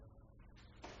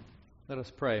Let us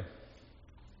pray.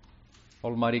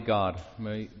 Almighty God,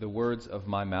 may the words of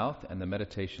my mouth and the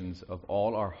meditations of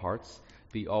all our hearts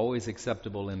be always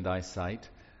acceptable in thy sight,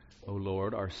 O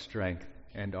Lord, our strength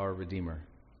and our Redeemer.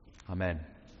 Amen.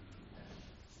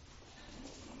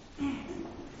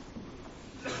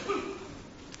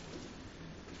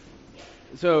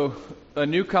 So, a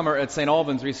newcomer at St.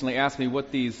 Albans recently asked me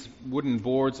what these wooden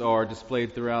boards are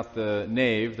displayed throughout the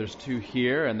nave. There's two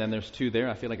here, and then there's two there.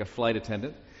 I feel like a flight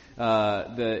attendant.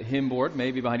 The hymn board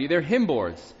may be behind you. They're hymn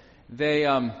boards. They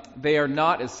are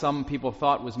not, as some people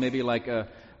thought, was maybe like a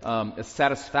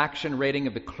satisfaction rating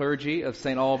of the clergy of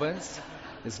St. Albans.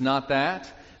 It's not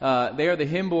that. They are the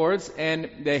hymn boards, and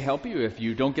they help you. If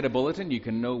you don't get a bulletin, you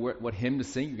can know what hymn to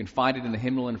sing. You can find it in the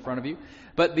hymnal in front of you.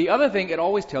 But the other thing it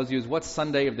always tells you is what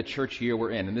Sunday of the church year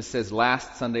we're in. And this says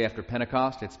last Sunday after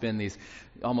Pentecost. It's been these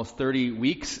almost 30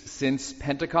 weeks since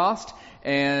Pentecost.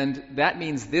 And that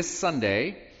means this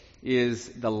Sunday is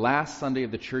the last Sunday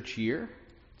of the church year.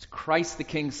 It's Christ the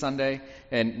King Sunday.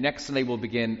 And next Sunday we'll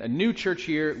begin a new church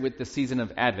year with the season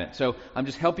of Advent. So I'm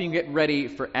just helping you get ready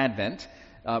for Advent.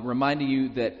 Reminding you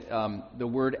that the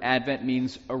word Advent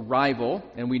means arrival,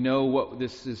 and we know what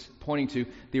this is pointing to,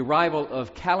 the arrival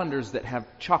of calendars that have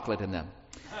chocolate in them.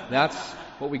 That's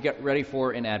what we get ready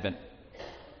for in Advent.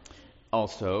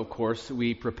 Also, of course,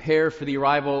 we prepare for the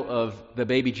arrival of the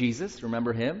baby Jesus,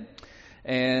 remember him?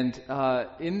 And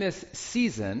in this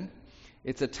season,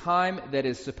 it's a time that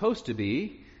is supposed to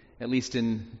be, at least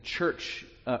in church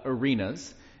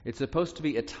arenas, it's supposed to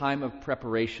be a time of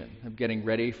preparation, of getting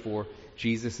ready for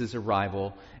Jesus'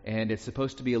 arrival, and it's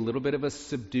supposed to be a little bit of a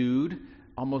subdued,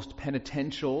 almost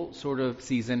penitential sort of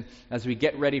season as we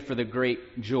get ready for the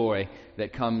great joy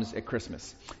that comes at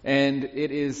Christmas. And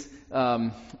it is,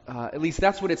 at least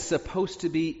that's what it's supposed to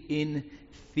be in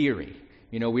theory.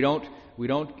 You know, we don't,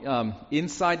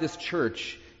 inside this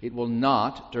church, it will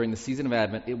not, during the season of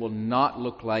Advent, it will not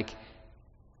look like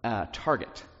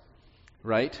Target,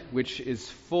 right? Which is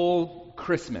full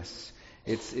Christmas.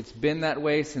 It's been that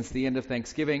way since the end of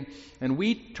Thanksgiving, and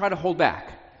we try to hold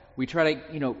back. We try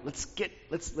to,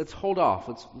 let's hold off.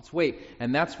 Let's wait.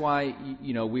 And that's why,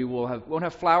 we won't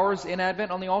have flowers in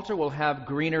Advent on the altar. We'll have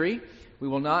greenery. We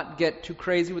will not get too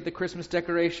crazy with the Christmas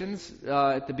decorations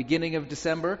at the beginning of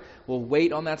December. We'll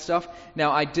wait on that stuff.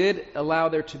 Now, I did allow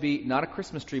there to be not a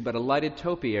Christmas tree, but a lighted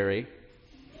topiary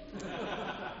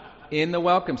in the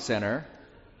Welcome Center.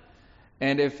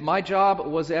 And if my job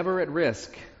was ever at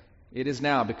risk, it is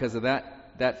now because of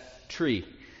that tree.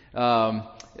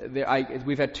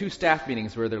 We've had 2 staff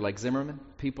meetings where they're like, Zimmerman,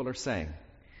 people are saying,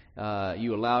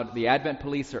 the Advent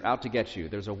police are out to get you.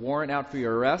 There's a warrant out for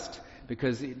your arrest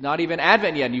because not even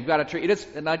Advent yet, and you've got a tree.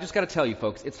 And I just got to tell you,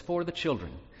 folks, it's for the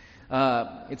children.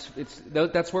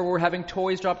 That's where we're having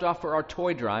toys dropped off for our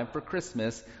toy drive for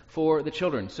Christmas for the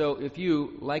children. So if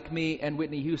you, like me and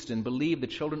Whitney Houston, believe the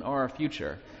children are our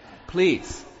future,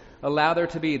 please allow there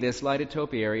to be this lighted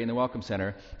topiary in the Welcome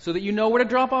Center so that you know where to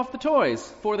drop off the toys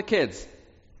for the kids.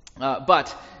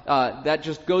 But that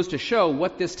just goes to show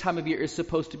what this time of year is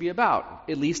supposed to be about,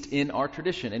 at least in our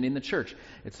tradition and in the church.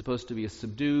 It's supposed to be a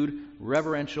subdued,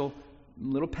 reverential,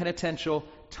 little penitential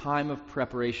time of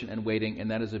preparation and waiting, and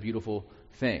that is a beautiful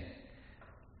thing.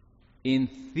 In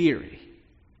theory.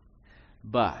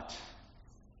 But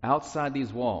outside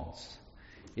these walls,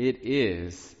 it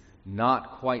is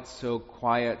not quite so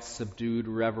quiet, subdued,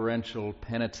 reverential,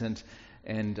 penitent,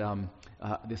 and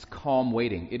this calm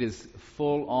waiting. It is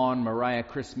full-on Mariah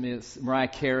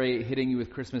Carey hitting you with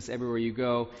Christmas everywhere you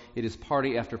go. It is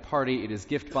party after party. It is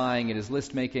gift buying. It is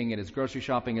list making. It is grocery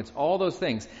shopping. It's all those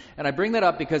things. And I bring that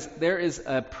up because there is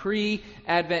a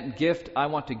pre-Advent gift I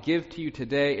want to give to you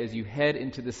today as you head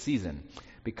into the season.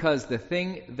 Because the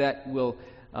thing that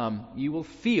you will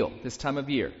feel this time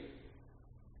of year,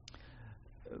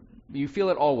 you feel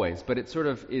it always, but it sort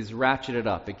of is ratcheted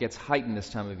up. It gets heightened this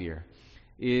time of year,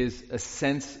 is a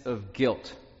sense of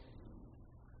guilt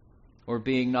or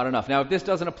being not enough. Now, if this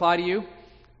doesn't apply to you,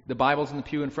 the Bible's in the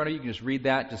pew in front of you. You can just read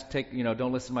that. Just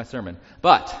don't listen to my sermon.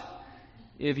 But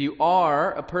if you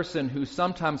are a person who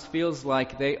sometimes feels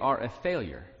like they are a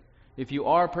failure, if you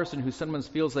are a person who sometimes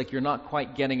feels like you're not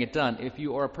quite getting it done, if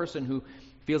you are a person who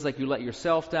feels like you let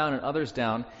yourself down and others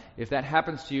down, if that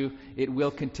happens to you, it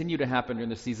will continue to happen during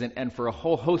the season and for a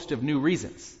whole host of new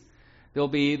reasons. There'll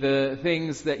be the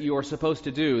things that you are supposed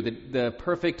to do, the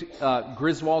perfect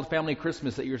Griswold family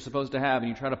Christmas that you're supposed to have and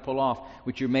you try to pull off,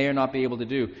 which you may or not be able to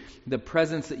do. The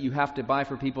presents that you have to buy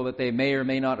for people that they may or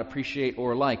may not appreciate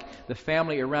or like. The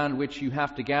family around which you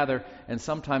have to gather, and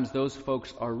sometimes those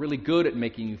folks are really good at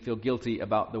making you feel guilty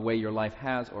about the way your life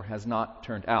has or has not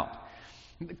turned out.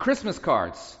 Christmas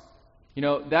cards. You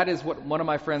know, that is what one of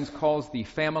my friends calls the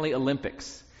family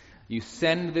Olympics. You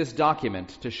send this document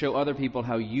to show other people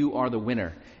how you are the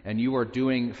winner, and you are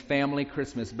doing family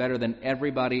Christmas better than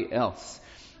everybody else.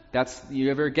 You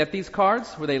ever get these cards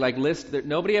where they list that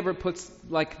nobody ever puts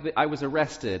I was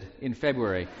arrested in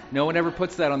February. No one ever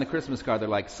puts that on the Christmas card. They're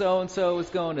like, so and so is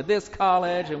going to this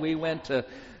college, and we went to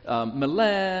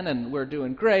Milan, and we're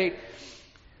doing great.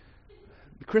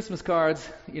 The Christmas cards,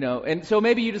 and so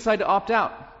maybe you decide to opt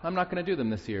out. I'm not going to do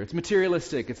them this year. It's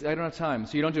materialistic. I don't have time,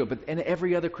 so you don't do it. And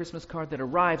every other Christmas card that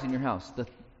arrives in your house, the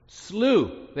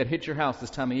slew that hits your house this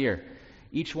time of year,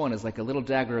 each one is like a little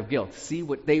dagger of guilt. See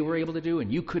what they were able to do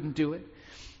and you couldn't do it.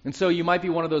 And so you might be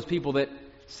one of those people that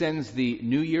sends the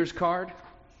New Year's card,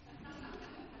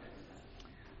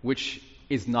 which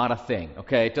is not a thing,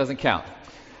 okay? It doesn't count.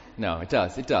 No, it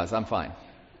does. It does. I'm fine.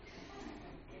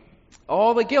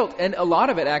 All the guilt, and a lot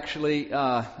of it actually,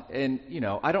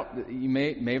 you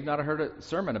may have not heard a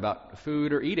sermon about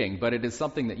food or eating, but it is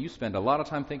something that you spend a lot of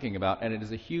time thinking about, and it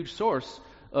is a huge source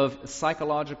of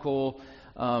psychological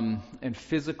and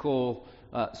physical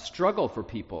struggle for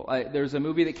people. There's a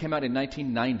movie that came out in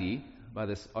 1990 by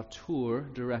this auteur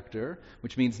director,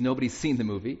 which means nobody's seen the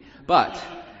movie, but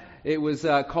it was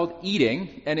called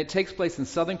Eating, and it takes place in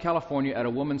Southern California at a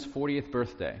woman's 40th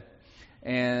birthday.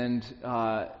 And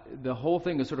the whole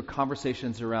thing is sort of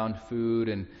conversations around food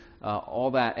and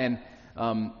all that, and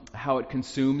how it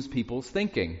consumes people's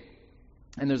thinking.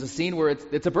 And there's a scene where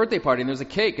it's a birthday party, and there's a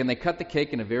cake, and they cut the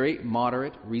cake in a very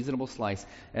moderate, reasonable slice,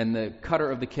 and the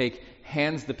cutter of the cake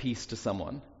hands the piece to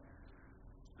someone,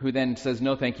 who then says,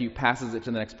 no thank you, passes it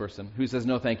to the next person, who says,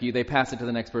 no thank you, they pass it to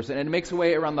the next person, and it makes a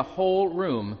way around the whole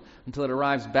room until it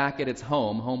arrives back at its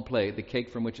home plate, the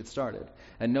cake from which it started,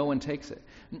 and no one takes it.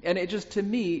 And it just, to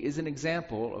me, is an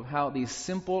example of how these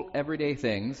simple, everyday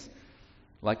things,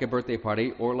 like a birthday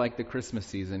party or like the Christmas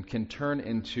season, can turn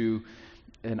into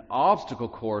an obstacle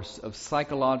course of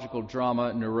psychological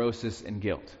drama, neurosis, and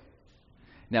guilt.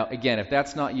 Now, again, if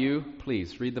that's not you,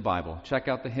 please read the Bible. Check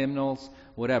out the hymnals,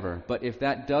 whatever. But if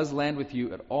that does land with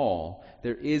you at all,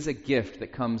 there is a gift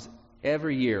that comes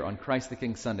every year on Christ the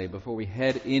King Sunday before we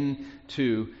head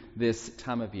into this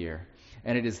time of year.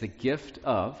 And it is the gift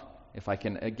of, if I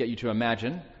can get you to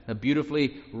imagine, a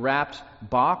beautifully wrapped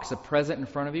box, a present in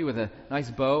front of you with a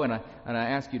nice bow, and I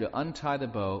ask you to untie the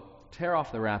bow, tear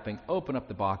off the wrapping, open up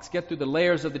the box, get through the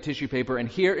layers of the tissue paper, and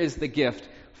here is the gift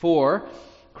for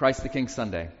Christ the King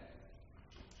Sunday.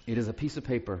 It is a piece of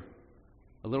paper,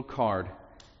 a little card,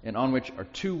 and on which are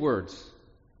two words.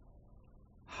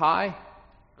 Hi,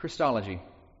 Christology.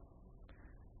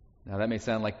 Now that may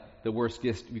sound like the worst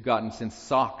gift you've gotten since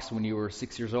socks when you were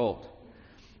 6 years old.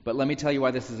 But let me tell you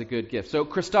why this is a good gift. So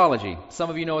Christology, some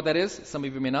of you know what that is, some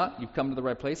of you may not. You've come to the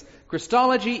right place.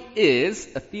 Christology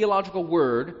is a theological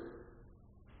word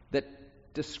that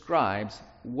describes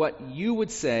what you would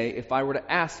say if I were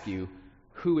to ask you,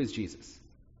 who is Jesus?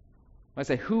 When I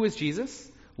say, who is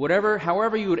Jesus?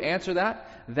 However you would answer that,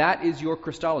 that is your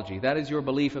Christology. That is your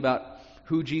belief about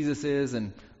who Jesus is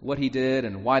and what he did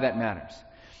and why that matters.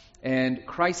 And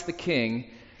Christ the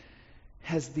King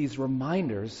has these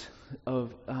reminders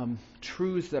of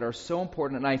truths that are so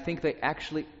important, and I think they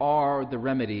actually are the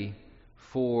remedy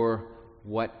for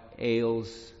what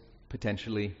ails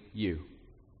potentially you.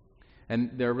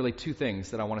 And there are really two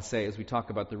things that I want to say as we talk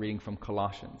about the reading from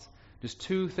Colossians. Just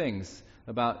two things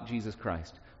about Jesus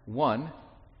Christ. One,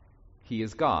 he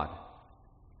is God.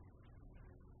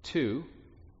 Two,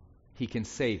 he can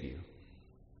save you.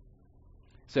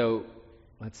 So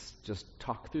let's just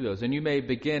talk through those. And you may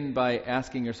begin by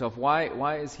asking yourself,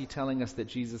 why is he telling us that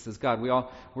Jesus is God?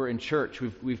 We're in church.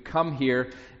 We've come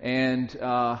here, and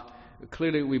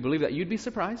clearly we believe that. You'd be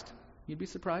surprised. You'd be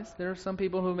surprised. There are some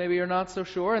people who maybe are not so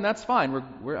sure, and that's fine.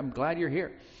 I'm glad you're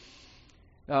here.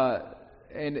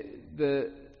 And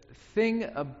the thing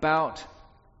about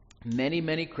many,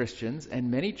 many Christians, and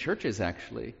many churches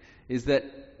actually, is that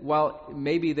while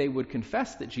maybe they would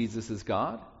confess that Jesus is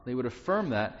God, they would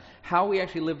affirm that, how we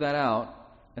actually live that out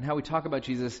and how we talk about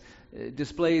Jesus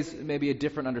displays maybe a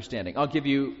different understanding. I'll give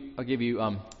you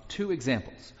two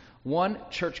examples. One,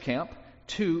 church camp.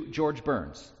 Two, George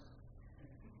Burns.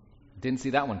 Didn't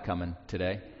see that one coming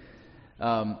today.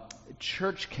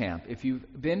 Church camp. If you've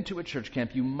been to a church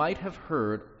camp, you might have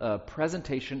heard a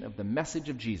presentation of the message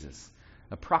of Jesus,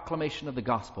 a proclamation of the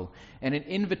gospel, and an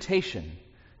invitation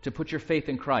to put your faith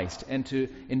in Christ and to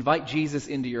invite Jesus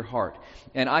into your heart.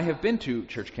 And I have been to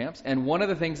church camps, and one of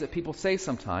the things that people say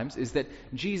sometimes is that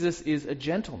Jesus is a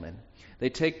gentleman. They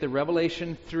take the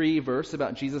Revelation 3 verse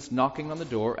about Jesus knocking on the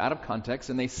door out of context,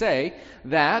 and they say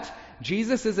that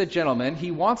Jesus is a gentleman.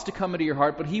 He wants to come into your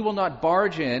heart, but he will not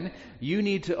barge in. You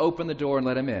need to open the door and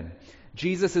let him in.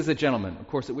 Jesus is a gentleman. Of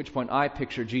course, at which point I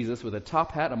picture Jesus with a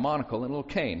top hat, a monocle, and a little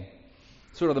cane.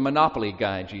 Sort of the Monopoly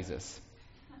guy, Jesus.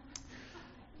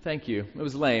 Thank you. It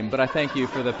was lame, but I thank you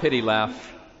for the pity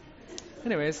laugh.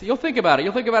 Anyways, you'll think about it.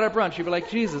 You'll think about it at brunch. You'll be like,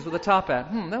 Jesus with a top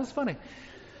hat. That was funny.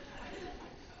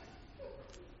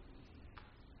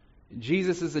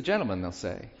 Jesus is a gentleman, they'll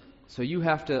say. So you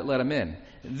have to let him in.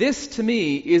 This, to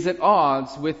me, is at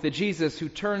odds with the Jesus who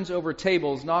turns over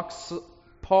tables, knocks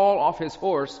Paul off his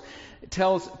horse,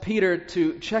 tells Peter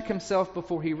to check himself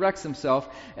before he wrecks himself,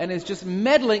 and is just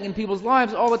meddling in people's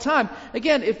lives all the time.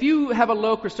 Again, if you have a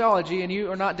low Christology and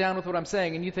you are not down with what I'm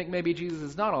saying, and you think maybe Jesus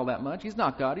is not all that much, he's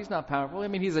not God, he's not powerful, I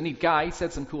mean, he's a neat guy, he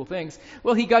said some cool things.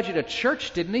 Well, he got you to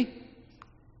church, didn't he?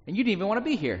 And you didn't even want to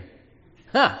be here.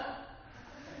 Huh.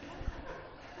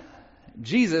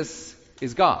 Jesus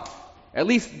is God. At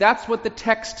least that's what the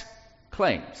text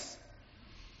claims.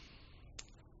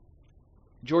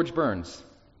 George Burns,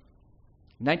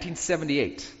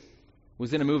 1978,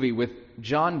 was in a movie with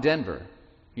John Denver.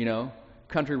 You know,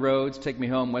 Country Roads, Take Me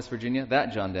Home, West Virginia,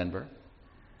 that John Denver.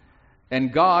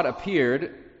 And God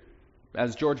appeared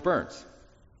as George Burns.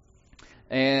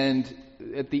 And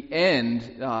at the end,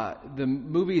 the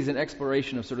movie is an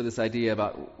exploration of sort of this idea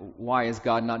about why is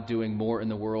God not doing more in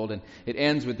the world, and it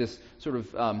ends with this sort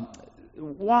of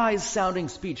wise-sounding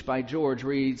speech by George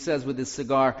where he says with his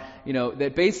cigar, you know,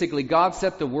 that basically God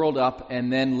set the world up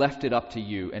and then left it up to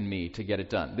you and me to get it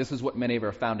done. This is what many of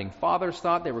our founding fathers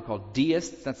thought. They were called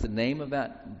deists. That's the name of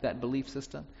that belief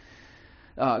system.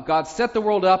 God set the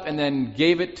world up and then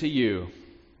gave it to you.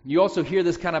 You also hear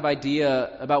this kind of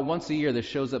idea about once a year. This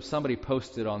shows up, somebody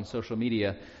posted on social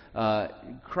media,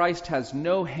 Christ has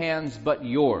no hands but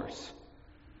yours.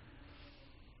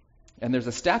 And there's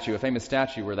a statue, a famous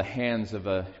statue, where the hands of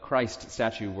a Christ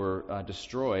statue were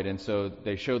destroyed. And so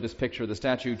they show this picture of the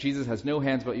statue. Jesus has no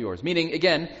hands but yours. Meaning,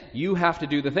 again, you have to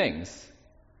do the things.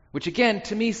 Which, again,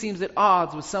 to me seems at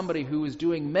odds with somebody who is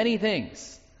doing many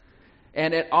things.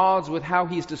 And at odds with how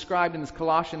he's described in this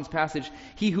Colossians passage.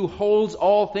 He who holds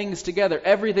all things together.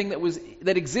 Everything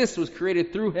that exists was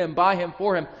created through him, by him,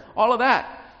 for him. All of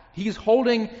that. He's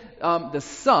holding the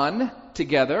sun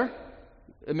together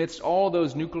amidst all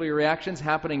those nuclear reactions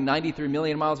happening 93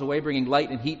 million miles away, bringing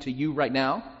light and heat to you right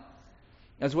now,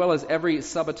 as well as every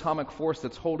subatomic force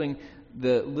that's holding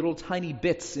the little tiny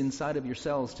bits inside of your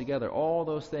cells together, all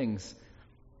those things.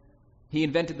 He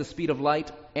invented the speed of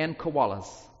light and koalas.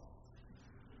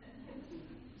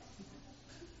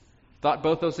 Thought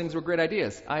both those things were great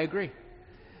ideas. I agree.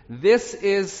 This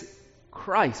is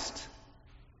Christ,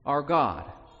 our God.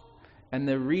 And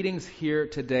the readings here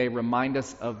today remind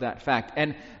us of that fact.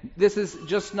 And this is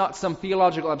just not some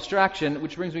theological abstraction,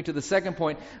 which brings me to the second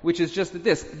point, which is just that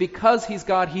this. Because he's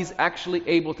God, he's actually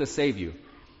able to save you.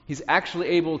 He's actually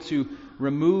able to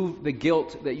remove the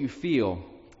guilt that you feel.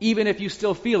 Even if you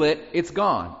still feel it, it's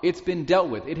gone. It's been dealt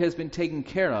with. It has been taken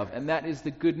care of. And that is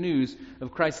the good news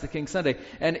of Christ the King Sunday.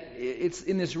 And it's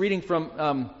in this reading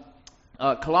from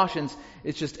Colossians,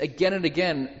 it's just again and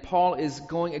again, Paul is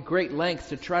going at great lengths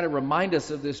to try to remind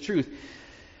us of this truth.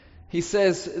 He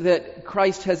says that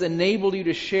Christ has enabled you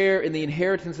to share in the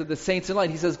inheritance of the saints in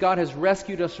light. He says God has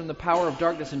rescued us from the power of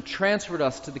darkness and transferred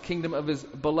us to the kingdom of his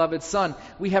beloved Son.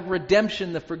 We have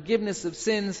redemption, the forgiveness of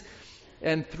sins,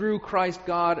 and through Christ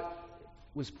God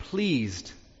was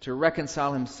pleased to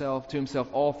reconcile to himself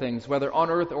all things, whether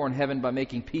on earth or in heaven, by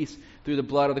making peace through the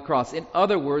blood of the cross. In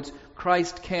other words,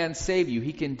 Christ can save you.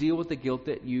 He can deal with the guilt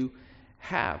that you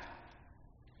have.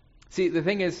 See, the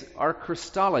thing is, our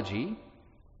Christology,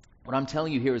 what I'm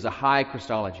telling you here is a high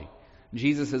Christology.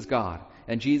 Jesus is God,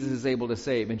 and Jesus is able to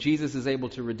save, and Jesus is able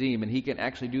to redeem, and he can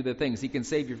actually do the things. He can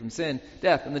save you from sin,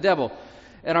 death, and the devil.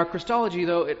 And our Christology,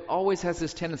 though, it always has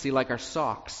this tendency, like our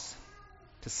socks,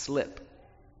 to slip.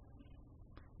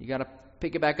 You got to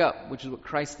pick it back up, which is what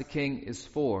Christ the King is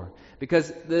for.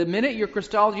 Because the minute your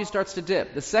Christology starts to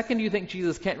dip, the second you think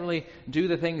Jesus can't really do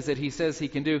the things that he says he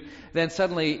can do, then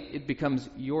suddenly it becomes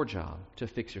your job to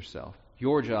fix yourself,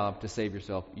 your job to save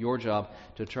yourself, your job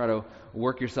to try to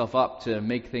work yourself up to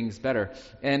make things better.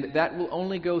 And that will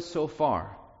only go so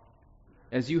far,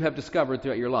 as you have discovered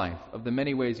throughout your life, of the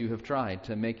many ways you have tried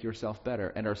to make yourself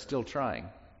better and are still trying.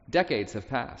 Decades have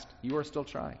passed. You are still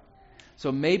trying.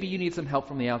 So maybe you need some help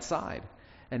from the outside.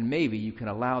 And maybe you can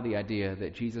allow the idea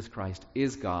that Jesus Christ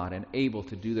is God and able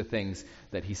to do the things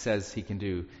that he says he can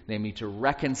do, namely to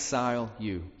reconcile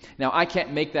you. Now, I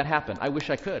can't make that happen. I wish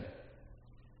I could.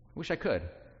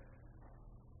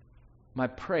 My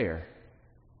prayer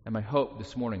and my hope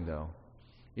this morning, though,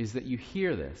 is that you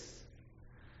hear this.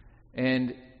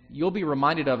 And you'll be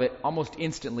reminded of it almost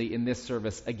instantly in this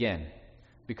service again.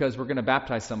 Because we're going to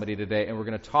baptize somebody today, and we're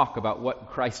going to talk about what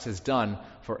Christ has done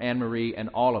for Anne-Marie and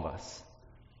all of us.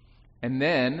 And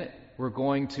then we're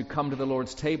going to come to the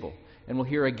Lord's table, and we'll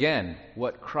hear again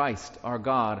what Christ, our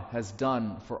God, has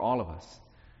done for all of us.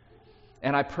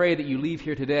 And I pray that you leave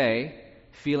here today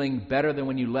feeling better than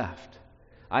when you left.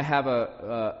 I have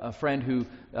a friend who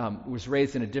was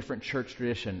raised in a different church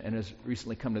tradition and has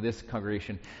recently come to this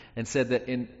congregation and said that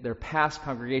in their past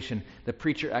congregation, the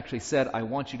preacher actually said, I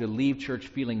want you to leave church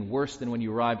feeling worse than when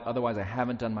you arrived, otherwise I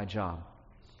haven't done my job.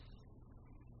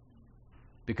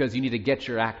 Because you need to get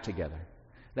your act together.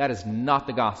 That is not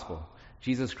the gospel.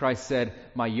 Jesus Christ said,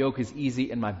 my yoke is easy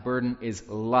and my burden is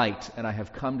light, and I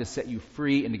have come to set you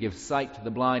free and to give sight to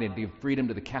the blind and to give freedom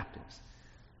to the captives.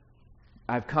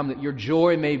 I've come that your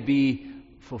joy may be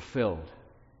fulfilled.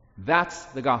 That's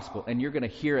the gospel, and you're going to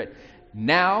hear it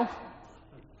now,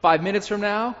 5 minutes from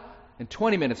now, and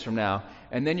 20 minutes from now,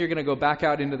 and then you're going to go back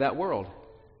out into that world.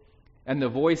 And the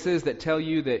voices that tell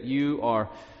you that you are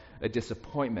a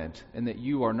disappointment, and that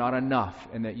you are not enough,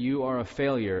 and that you are a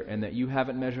failure, and that you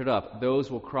haven't measured up,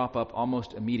 those will crop up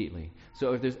almost immediately.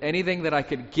 So if there's anything that I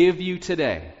could give you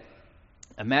today,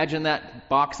 imagine that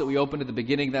box that we opened at the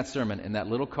beginning of that sermon and that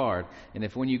little card. And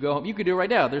if when you go home, you could do it right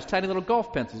now. There's tiny little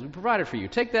golf pencils we provided for you.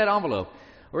 Take that envelope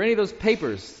or any of those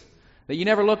papers that you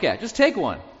never look at. Just take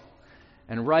one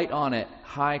and write on it,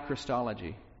 High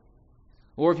Christology.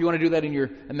 Or if you want to do that in your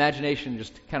imagination,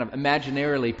 just kind of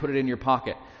imaginarily put it in your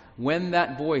pocket. When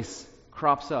that voice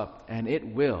crops up, and it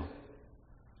will,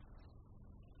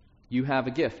 you have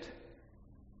a gift.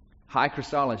 High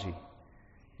Christology.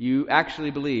 You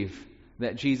actually believe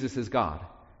that Jesus is God,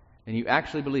 and you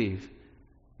actually believe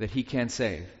that he can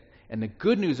save. And the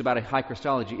good news about a high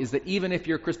Christology is that even if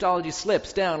your Christology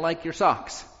slips down like your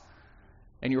socks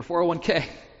and your 401k,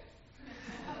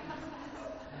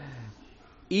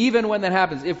 even when that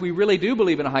happens, if we really do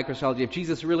believe in a high Christology, if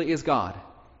Jesus really is God,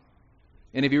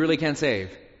 and if he really can save,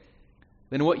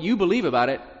 then what you believe about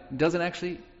it doesn't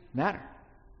actually matter.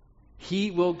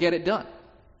 He will get it done.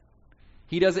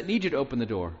 He doesn't need you to open the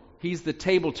door. He's the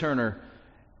table turner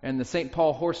and the St.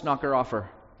 Paul horse knocker offer.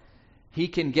 He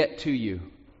can get to you.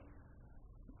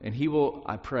 And he will,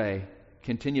 I pray,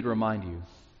 continue to remind you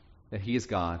that he is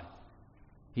God.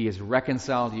 He has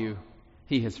reconciled you.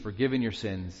 He has forgiven your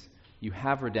sins. You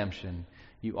have redemption.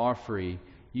 You are free.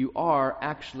 You are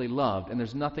actually loved. And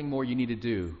there's nothing more you need to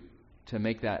do to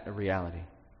make that a reality.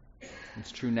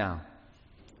 It's true now.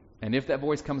 And if that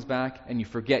voice comes back and you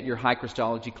forget your High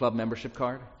Christology Club membership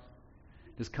card,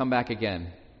 just come back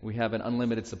again. We have an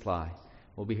unlimited supply.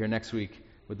 We'll be here next week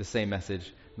with the same message,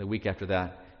 and the week after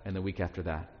that, and the week after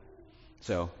that.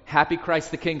 So, happy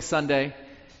Christ the King Sunday,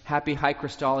 happy High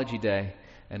Christology Day,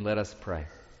 and let us pray.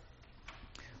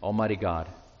 Almighty God,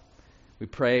 we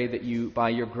pray that you, by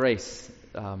your grace,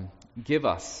 give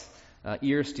us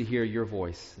ears to hear your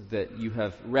voice, that you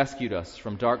have rescued us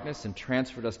from darkness and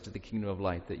transferred us to the kingdom of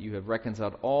light, that you have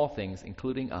reconciled all things,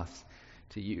 including us,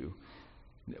 to you,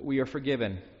 that we are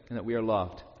forgiven and that we are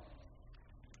loved.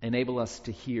 Enable us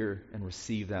to hear and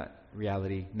receive that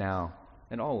reality now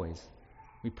and always.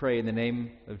 We pray in the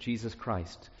name of Jesus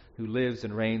Christ, who lives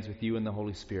and reigns with you in the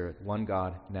Holy Spirit, one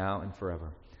God, now and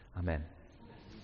forever. Amen.